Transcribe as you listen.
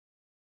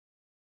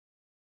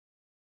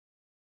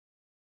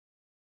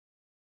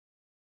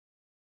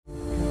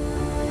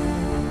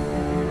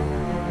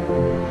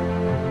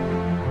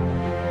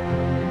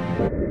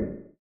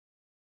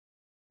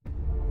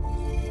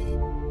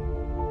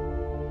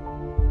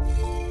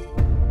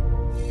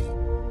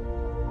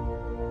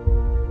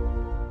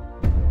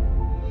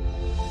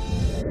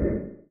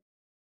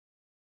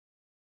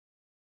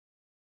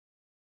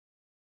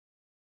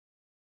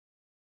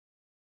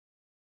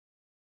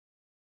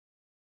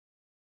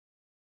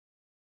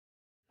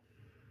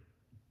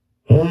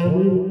Oh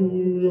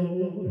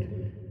Lord,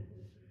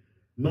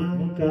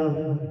 my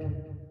God,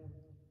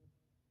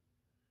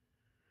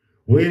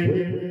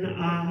 when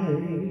I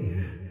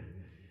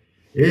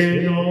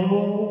in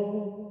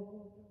awesome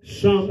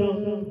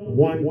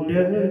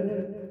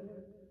wonder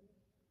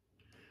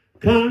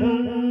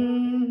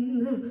consider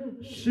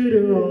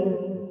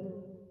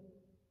all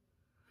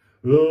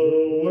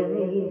the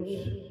worlds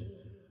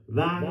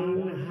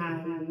thine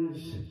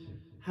hands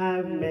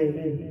have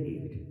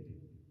made.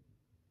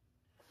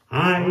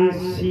 I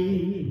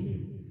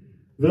see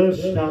the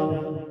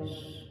stars,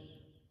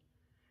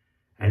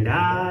 and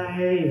I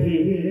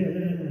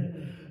hear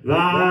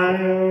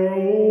thy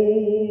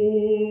rolling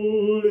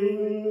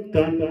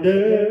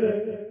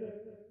thunder.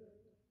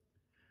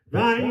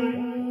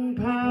 Thine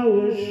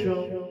power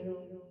shone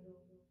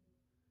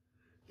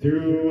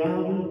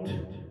throughout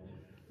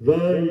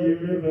the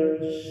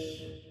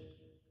universe.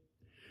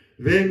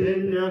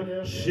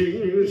 Then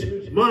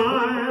sings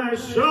my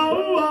soul,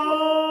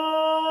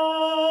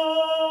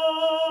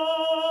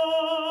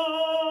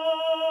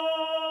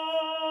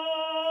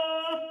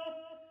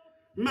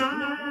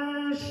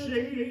 my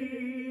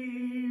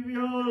Savior,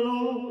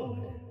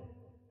 Lord,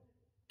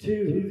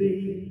 to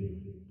thee.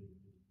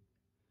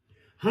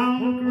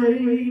 How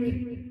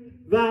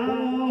great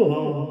thou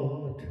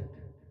art,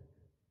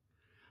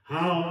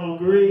 how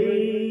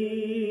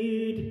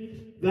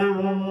great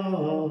thou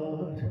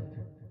art.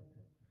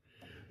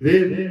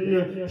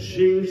 Then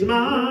sings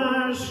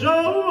my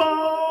soul,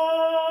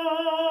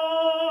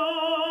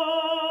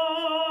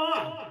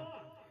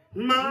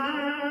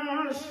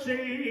 my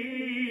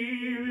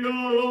Savior,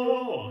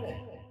 Lord,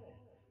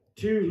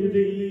 to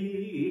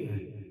thee.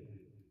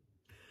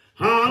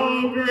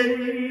 How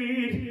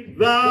great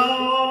thou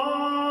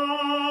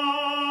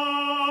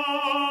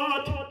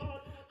art,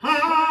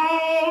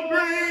 how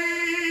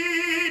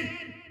great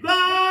thou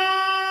art.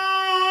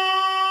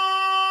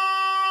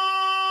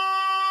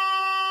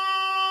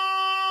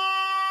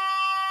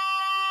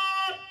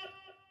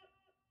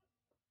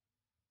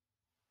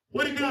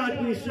 What a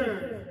God we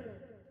serve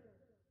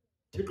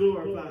to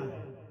glorify.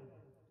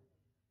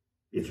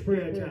 It's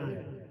prayer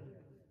time.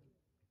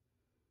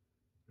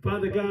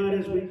 Father God,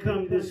 as we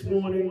come this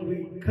morning,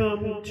 we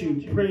come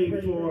to pray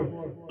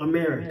for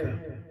America.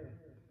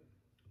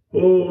 Oh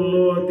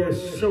Lord,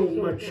 there's so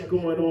much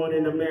going on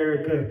in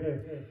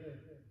America.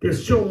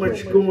 There's so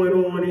much going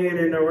on in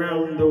and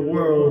around the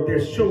world.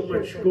 There's so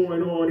much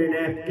going on in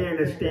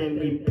Afghanistan.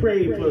 We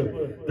pray for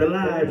the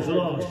lives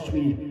lost.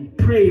 We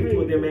pray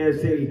for them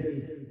as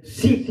they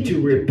seek to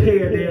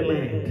repair their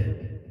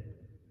land.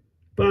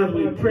 Father,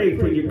 we pray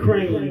for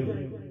Ukraine.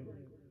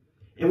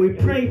 And we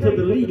pray for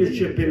the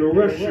leadership in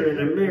Russia and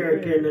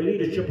America and the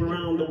leadership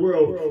around the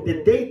world,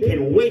 that they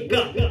can wake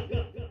up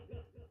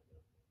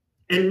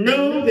and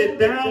know that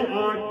thou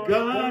art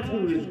God,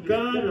 who is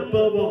God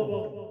above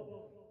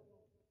all.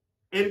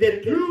 And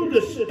that through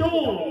the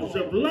storms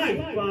of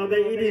life, Father,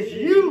 it is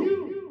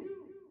you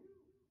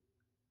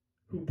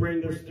who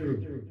bring us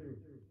through.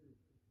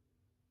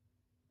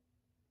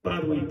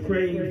 Father, we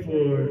pray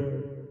for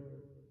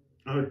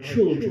our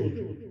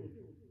children.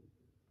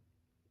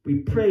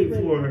 We pray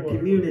for our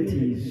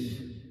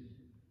communities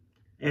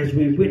as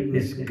we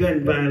witness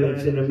gun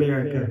violence in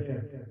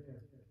America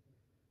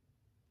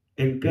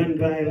and gun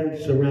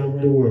violence around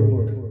the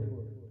world.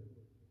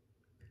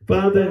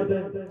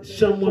 Father,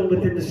 someone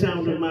within the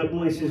sound of my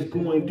voice is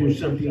going through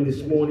something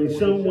this morning.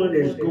 Someone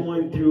is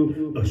going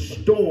through a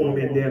storm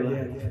in their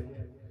life.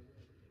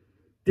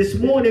 This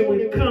morning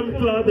we come,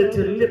 Father,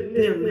 to lift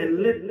them and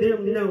let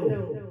them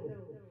know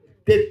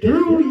that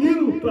through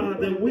you,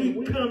 Father,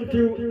 we come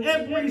through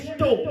every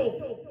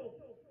storm.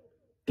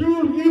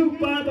 Through you,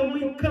 Father,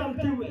 we come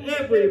through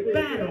every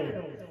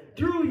battle.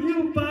 Through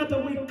you,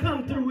 Father, we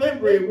come through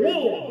every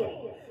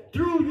war.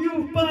 Through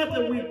you,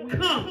 Father, we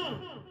come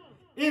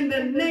in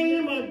the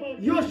name of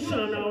your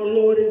Son, our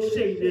Lord and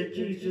Savior,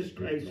 Jesus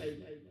Christ,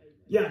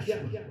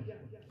 Yahshua,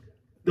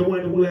 the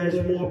one who has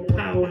more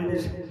power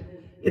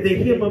in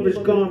the hem of his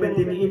garment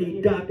than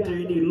any doctor,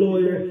 any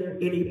lawyer,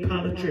 any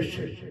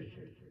politician.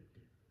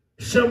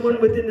 Someone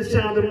within the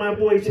sound of my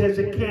voice has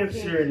a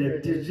cancer and a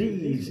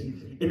disease,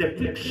 an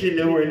affliction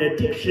or an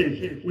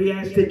addiction. We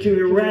ask that you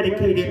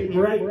eradicate it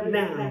right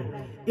now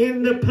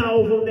in the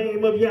powerful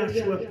name of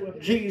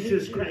Yahshua,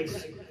 Jesus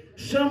Christ.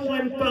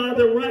 Someone,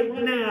 Father, right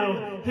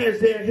now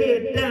has their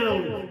head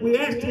down. We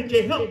ask that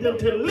you help them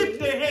to lift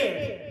their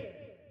head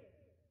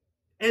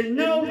and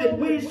know that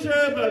we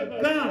serve a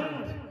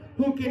God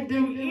who can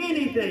do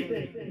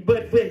anything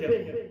but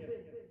fail.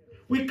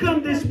 We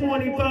come this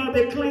morning,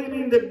 Father,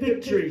 claiming the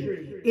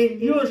victory in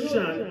your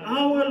Son,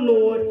 our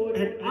Lord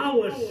and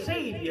our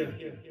Savior,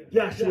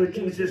 Yahshua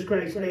Jesus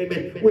Christ's name.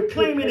 And we're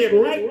claiming it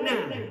right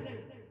now.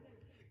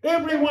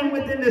 Everyone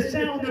within the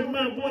sound of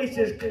my voice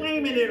is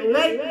claiming it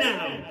right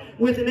now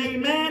with an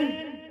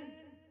amen,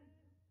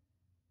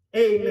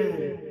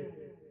 amen,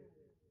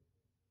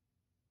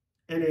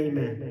 and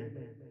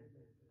amen.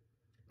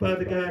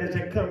 Father God, as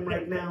I come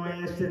right now, I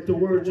ask that the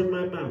words of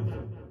my mouth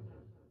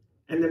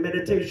and the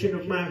meditation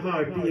of my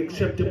heart be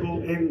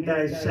acceptable in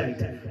thy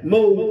sight.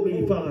 Mold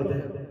me,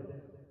 Father,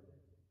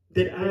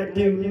 that I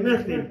do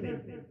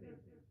nothing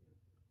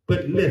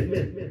but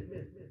lift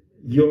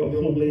your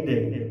holy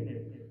name.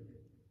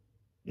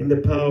 In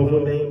the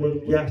powerful name of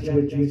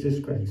Yahshua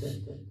Jesus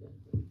Christ.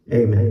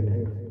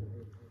 Amen.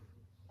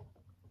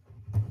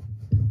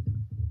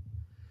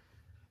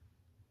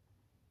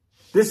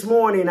 This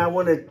morning I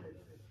want to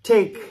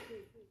take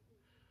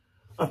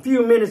a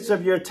few minutes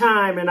of your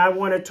time and I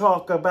want to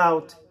talk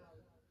about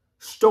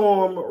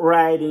Storm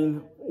Riding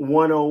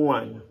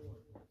 101.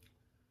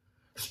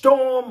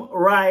 Storm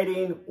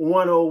Riding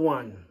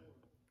 101.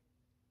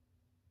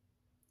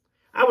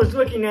 I was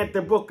looking at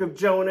the book of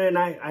Jonah and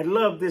I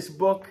love this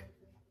book.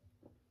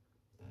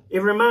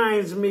 It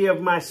reminds me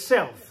of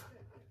myself.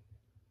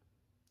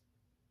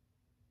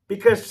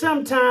 Because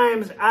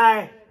sometimes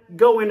I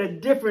go in a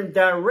different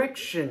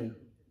direction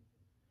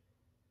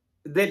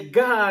that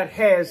God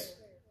has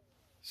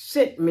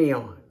sent me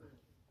on.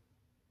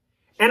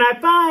 And I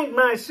find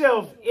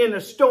myself in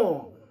a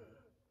storm.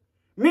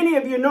 Many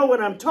of you know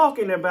what I'm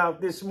talking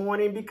about this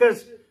morning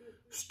because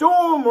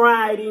storm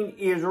riding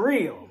is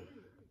real.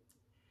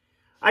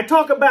 I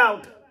talk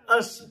about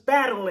us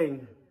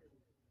battling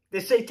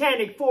the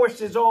satanic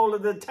forces all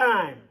of the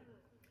time.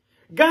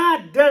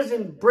 God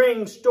doesn't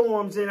bring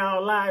storms in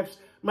our lives,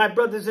 my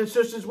brothers and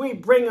sisters. We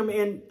bring them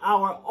in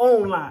our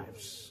own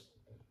lives.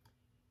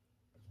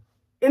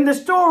 In the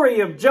story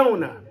of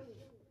Jonah,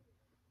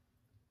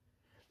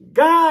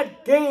 God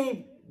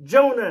gave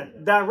Jonah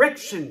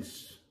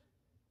directions,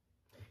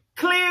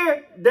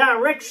 clear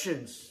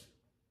directions.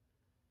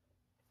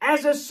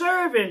 As a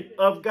servant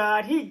of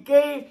God, he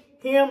gave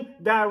him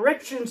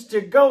directions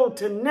to go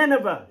to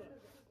Nineveh,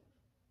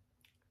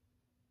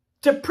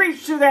 to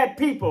preach to that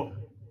people,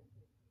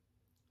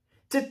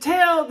 to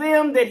tell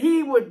them that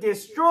he would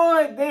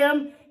destroy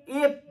them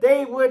if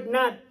they would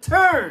not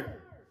turn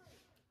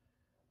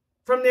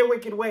from their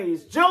wicked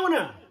ways.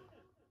 Jonah,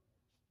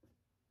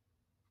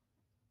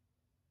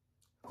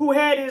 who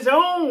had his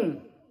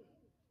own,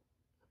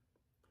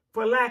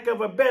 for lack of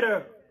a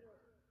better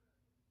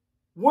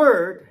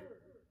word,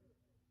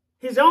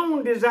 his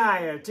own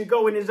desire to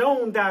go in his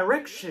own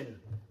direction,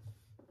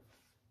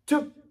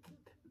 took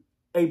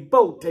a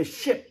boat, a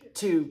ship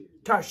to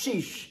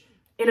Tarshish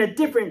in a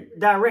different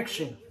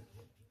direction.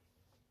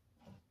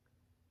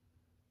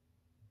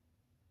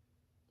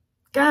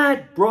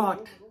 God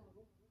brought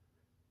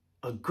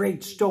a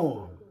great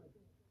storm.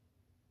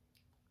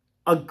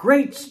 A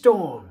great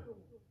storm.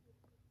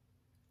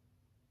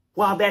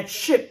 While that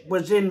ship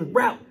was en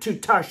route to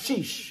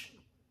Tarshish.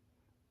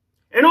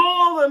 And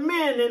all the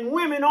men and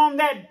women on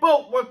that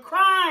boat were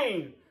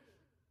crying,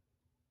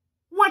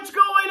 "What's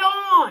going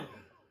on?"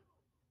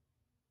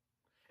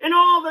 And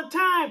all the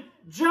time,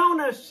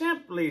 Jonah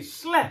simply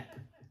slept.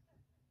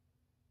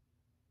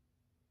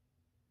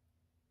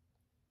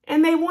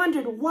 And they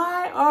wondered,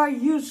 "Why are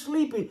you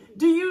sleeping?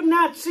 Do you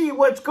not see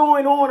what's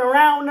going on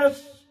around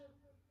us?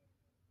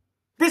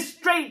 This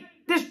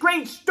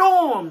great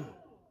storm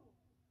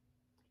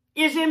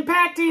is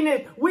impacting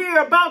it. We're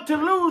about to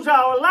lose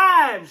our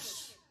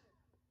lives."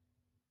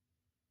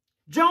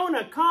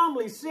 Jonah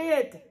calmly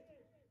said,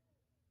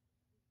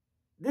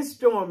 "This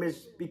storm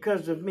is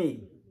because of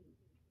me,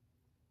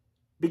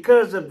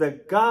 because of the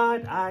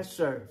God I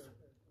serve."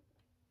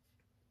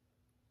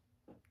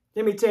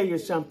 Let me tell you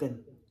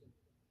something.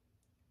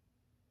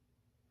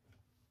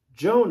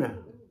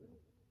 Jonah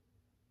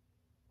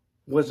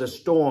was a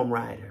storm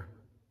rider.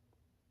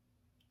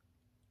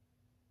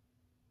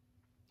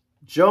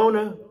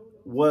 Jonah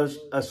was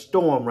a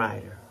storm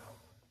rider.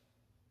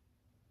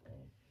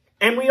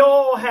 And we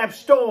all have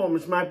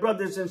storms, my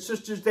brothers and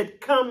sisters,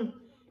 that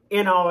come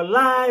in our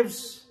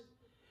lives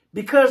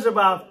because of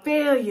our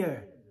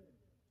failure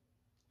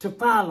to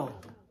follow.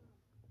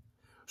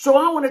 So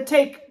I want to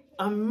take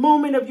a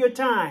moment of your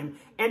time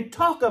and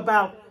talk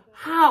about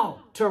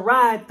how to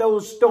ride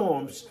those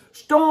storms.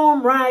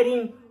 Storm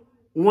Riding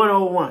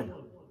 101.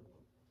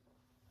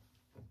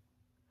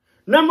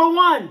 Number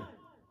one,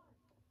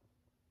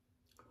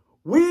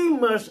 we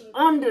must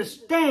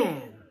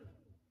understand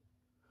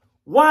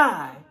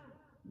why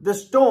the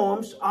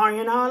storms are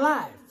in our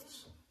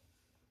lives.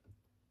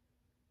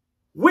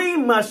 We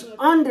must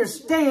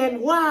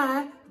understand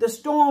why the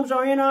storms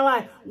are in our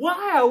life.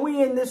 Why are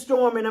we in this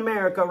storm in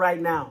America right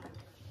now?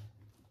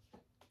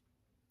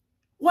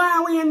 Why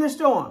are we in this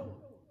storm?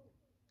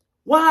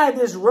 Why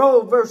this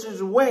Roe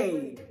versus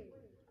Wade?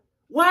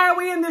 Why are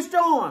we in this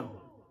storm?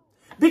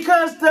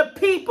 Because the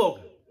people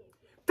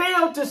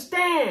failed to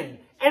stand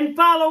and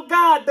follow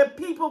God. The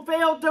people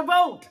failed to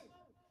vote.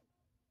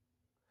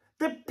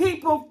 The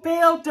people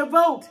failed to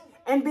vote.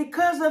 And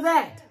because of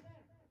that,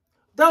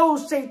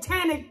 those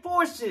satanic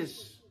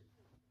forces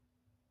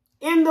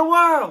in the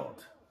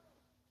world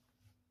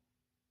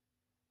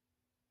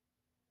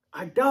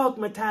are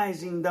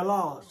dogmatizing the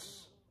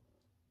laws.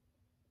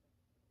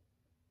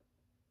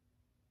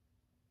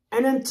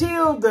 And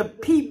until the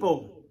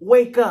people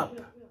wake up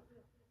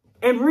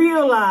and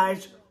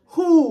realize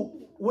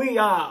who we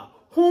are,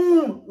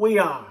 whom we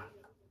are,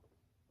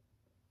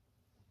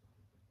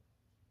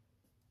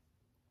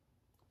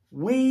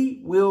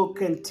 we will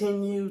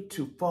continue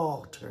to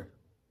falter.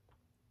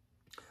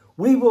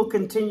 We will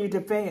continue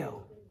to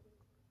fail.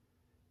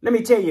 Let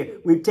me tell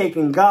you, we've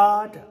taken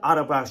God out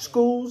of our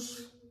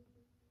schools.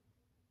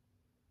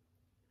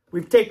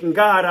 We've taken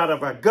God out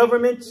of our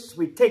governments.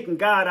 We've taken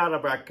God out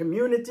of our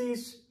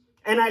communities.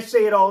 And I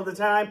say it all the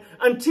time,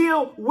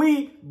 until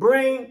we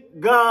bring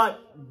God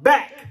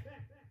back,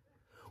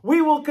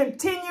 we will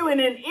continue in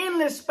an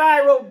endless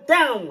spiral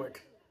downward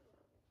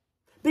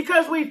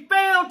because we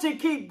fail to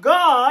keep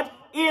God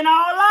in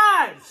our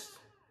lives.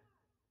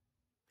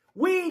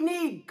 We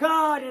need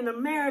God in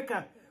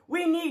America.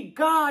 We need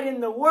God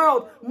in the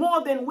world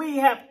more than we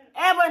have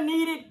ever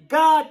needed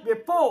God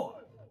before.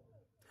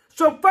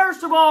 So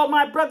first of all,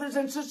 my brothers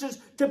and sisters,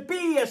 to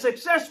be a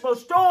successful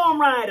storm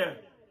rider,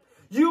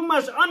 you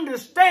must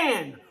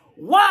understand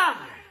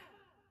why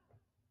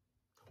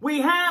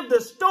we have the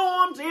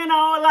storms in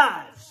our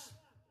lives.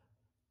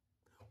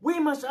 We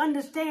must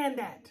understand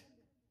that.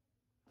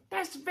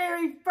 That's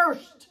very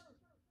first.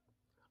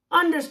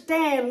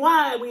 Understand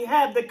why we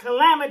have the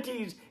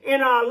calamities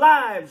in our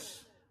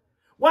lives.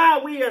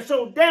 Why we are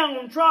so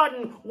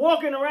downtrodden,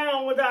 walking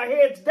around with our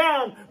heads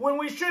down when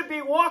we should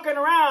be walking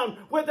around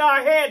with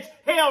our heads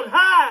held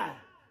high.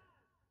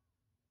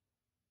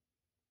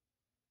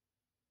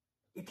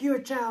 If you're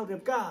a child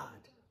of God,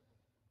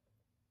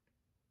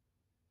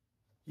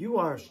 you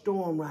are a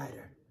storm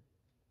rider.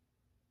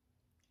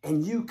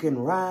 And you can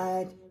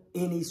ride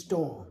any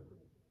storm.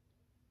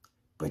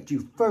 But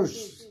you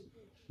first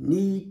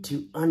need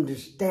to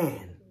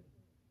understand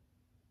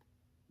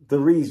the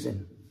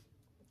reason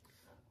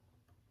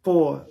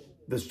for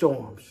the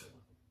storms.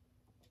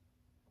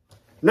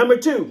 Number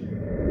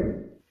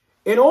two,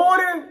 in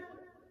order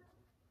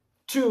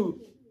to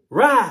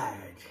ride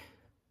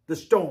the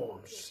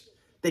storms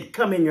that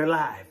come in your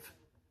life,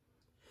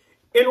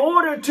 in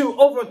order to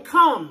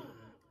overcome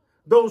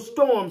those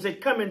storms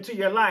that come into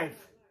your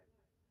life,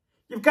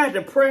 you've got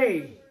to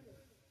pray.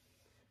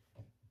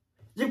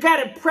 You've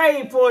got to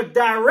pray for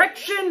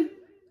direction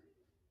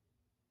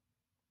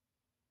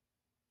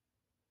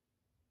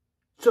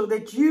so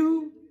that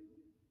you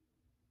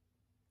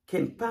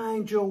can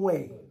find your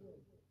way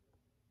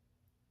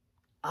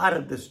out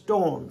of the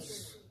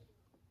storms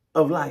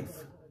of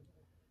life.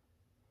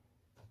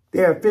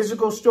 There are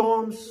physical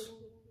storms.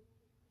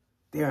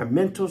 There are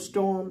mental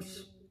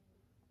storms.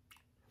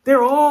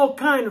 There are all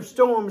kinds of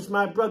storms,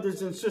 my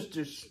brothers and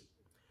sisters.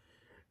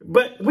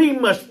 But we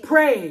must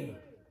pray.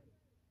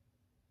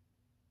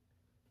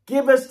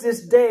 Give us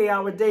this day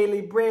our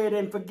daily bread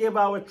and forgive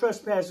our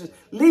trespasses.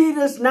 Lead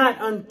us not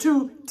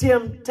unto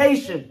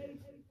temptation,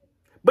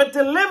 but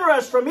deliver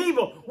us from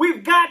evil.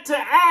 We've got to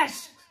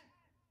ask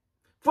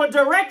for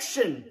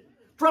direction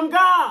from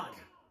God.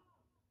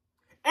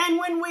 And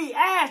when we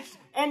ask,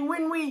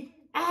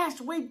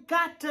 we've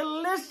got to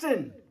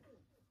listen.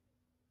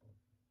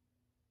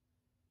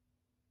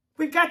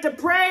 We've got to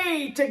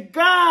pray to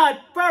God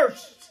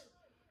first.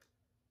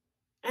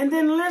 And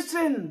then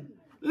listen.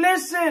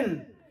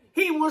 Listen.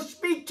 He will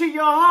speak to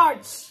your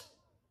hearts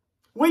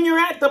when you're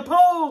at the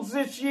polls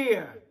this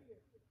year.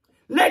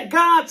 Let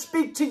God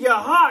speak to your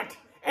heart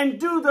and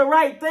do the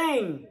right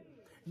thing.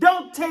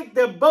 Don't take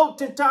the boat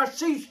to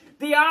Tarshish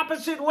the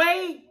opposite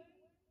way.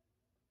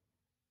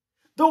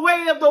 The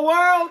way of the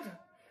world.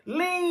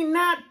 Lean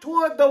not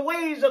toward the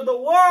ways of the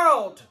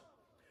world,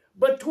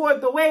 but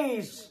toward the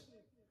ways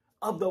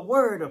of the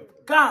Word of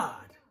God.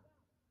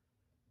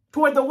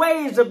 Toward the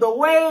ways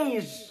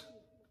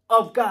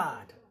of God.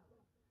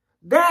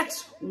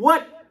 That's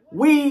what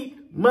we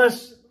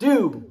must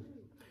do.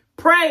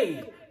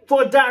 Pray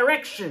for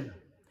direction.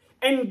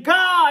 And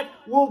God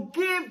will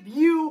give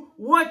you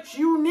what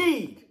you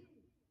need.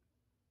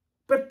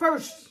 But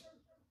first,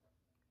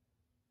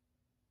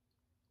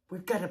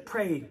 we've got to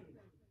pray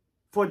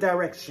for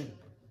direction.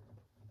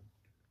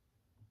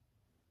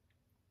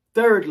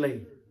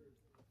 Thirdly,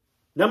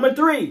 number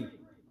 3,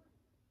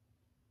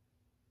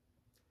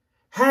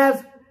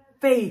 have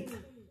faith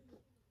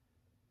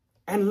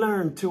and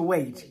learn to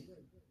wait.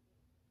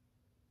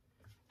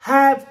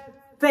 Have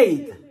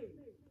faith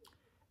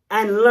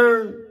and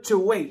learn to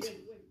wait.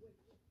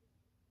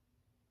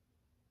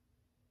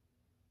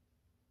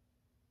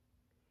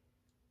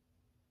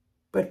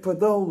 But for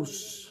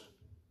those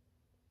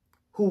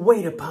who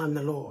wait upon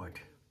the Lord,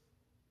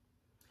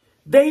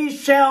 they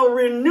shall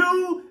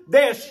renew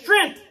their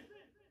strength.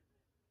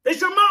 They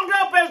shall mount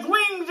up as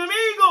wings of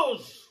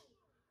eagles.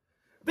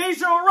 They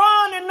shall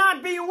run and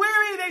not be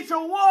weary. They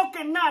shall walk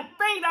and not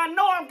faint. I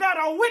know I've got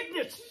a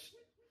witness.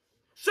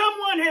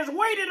 Someone has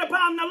waited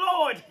upon the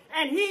Lord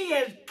and he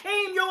has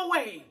came your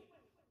way.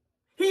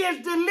 He has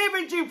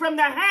delivered you from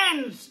the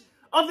hands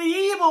of the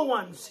evil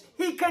ones.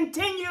 He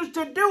continues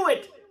to do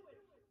it.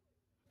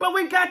 But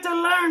we've got to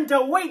learn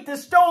to wait the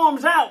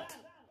storms out.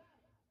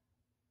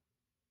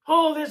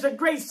 Oh, there's a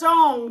great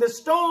song. The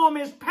storm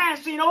is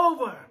passing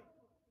over.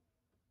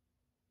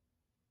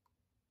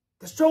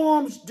 The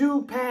storms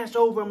do pass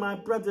over, my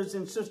brothers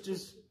and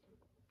sisters.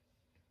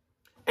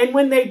 And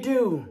when they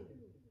do,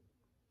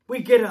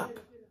 we get up.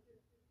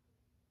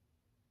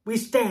 We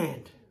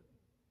stand.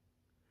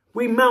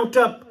 We mount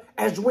up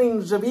as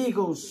wings of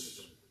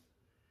eagles.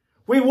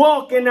 We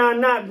walk and are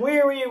not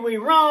weary. We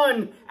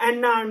run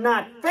and are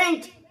not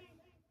faint.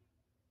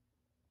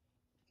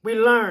 We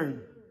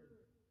learn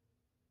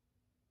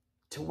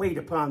to wait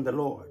upon the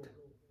Lord.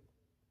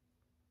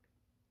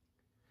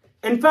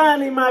 And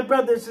finally, my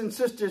brothers and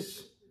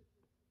sisters,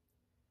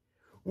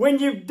 when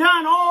you've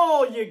done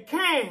all you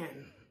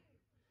can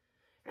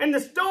and the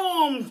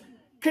storm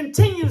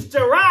continues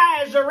to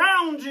rise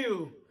around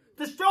you,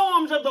 the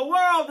storms of the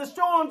world, the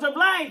storms of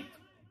life,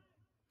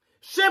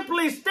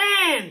 simply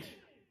stand.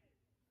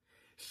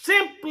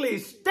 Simply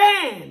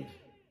stand.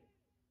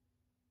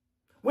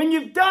 When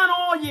you've done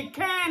all you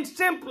can,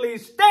 simply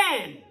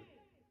stand.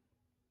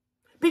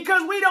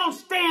 Because we don't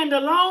stand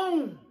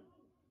alone.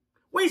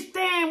 We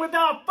stand with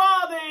our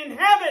Father in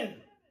heaven.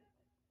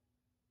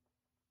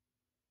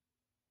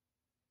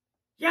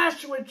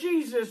 Yahshua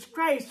Jesus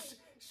Christ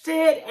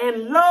said,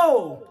 and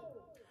lo,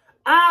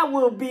 I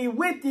will be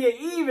with you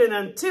even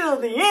until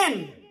the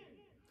end.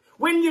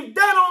 When you've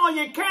done all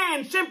you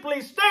can,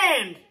 simply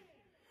stand.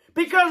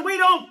 Because we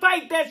don't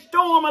fight that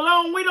storm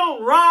alone. We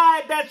don't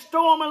ride that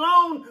storm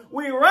alone.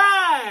 We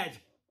ride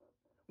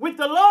with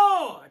the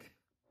Lord.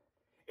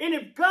 And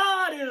if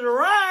God is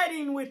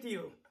riding with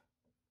you,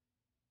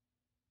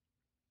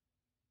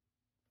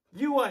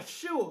 you are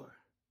sure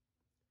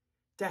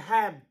to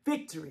have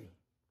victory.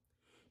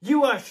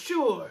 You are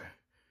sure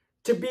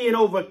to be an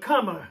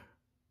overcomer.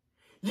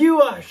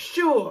 You are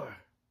sure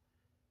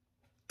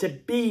to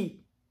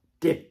be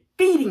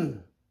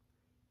defeating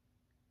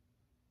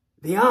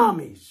the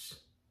armies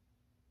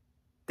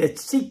that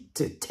seek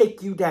to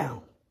take you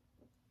down.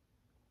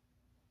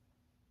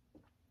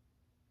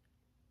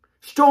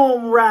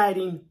 Storm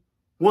Riding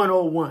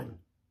 101.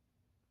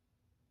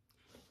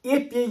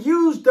 If you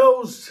use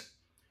those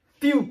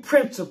few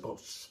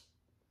principles,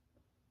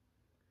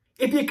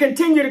 if you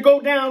continue to go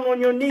down on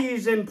your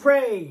knees and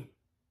pray,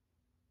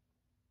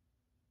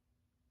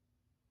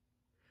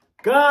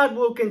 God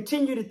will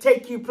continue to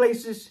take you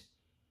places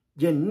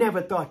you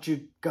never thought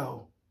you'd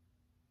go.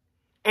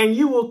 And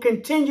you will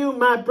continue,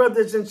 my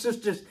brothers and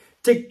sisters,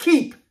 to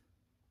keep.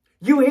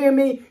 You hear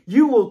me?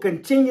 You will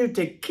continue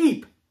to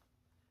keep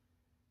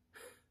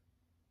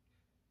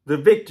the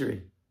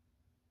victory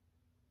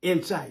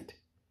in sight.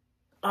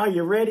 Are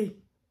you ready?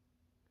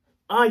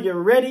 Are you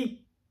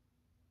ready?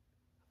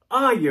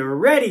 Are you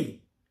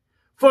ready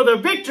for the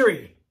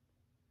victory?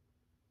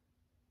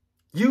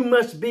 You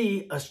must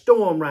be a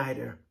storm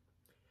rider,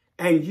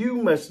 and you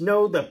must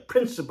know the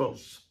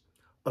principles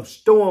of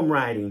Storm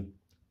Riding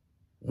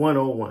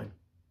 101.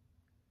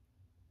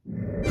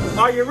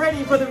 Are you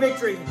ready for the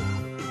victory?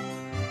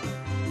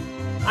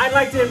 I'd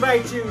like to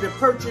invite you to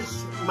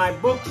purchase my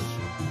books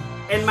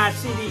and my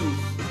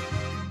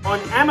CDs on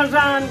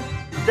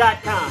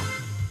Amazon.com.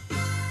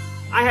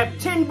 I have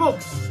 10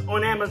 books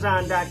on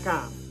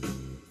Amazon.com.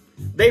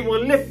 They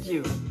will lift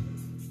you,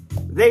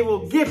 they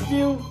will gift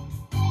you,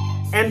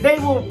 and they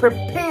will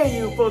prepare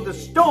you for the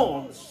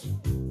storms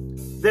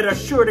that are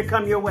sure to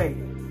come your way.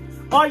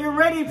 Are you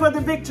ready for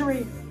the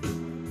victory?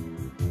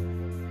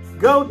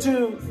 Go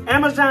to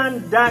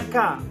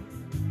Amazon.com.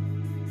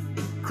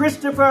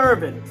 Christopher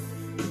Ervin.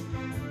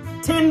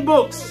 10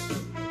 books,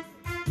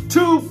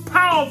 2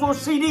 powerful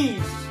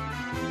CDs,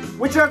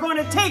 which are going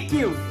to take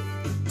you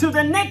to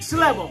the next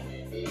level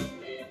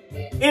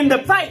in the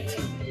fight.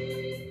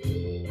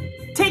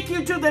 Take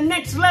you to the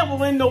next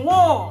level in the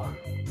war.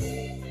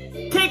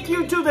 Take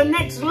you to the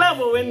next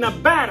level in the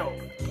battle.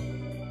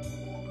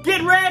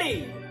 Get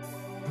ready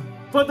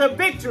for the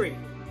victory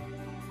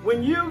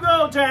when you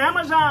go to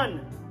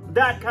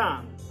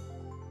Amazon.com.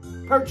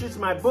 Purchase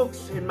my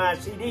books and my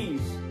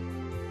CDs.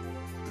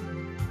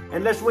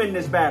 And let's win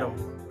this battle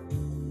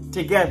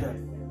together.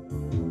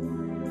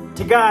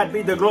 To God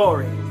be the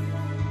glory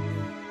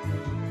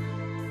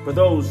for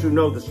those who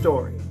know the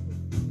story.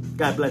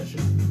 God bless you.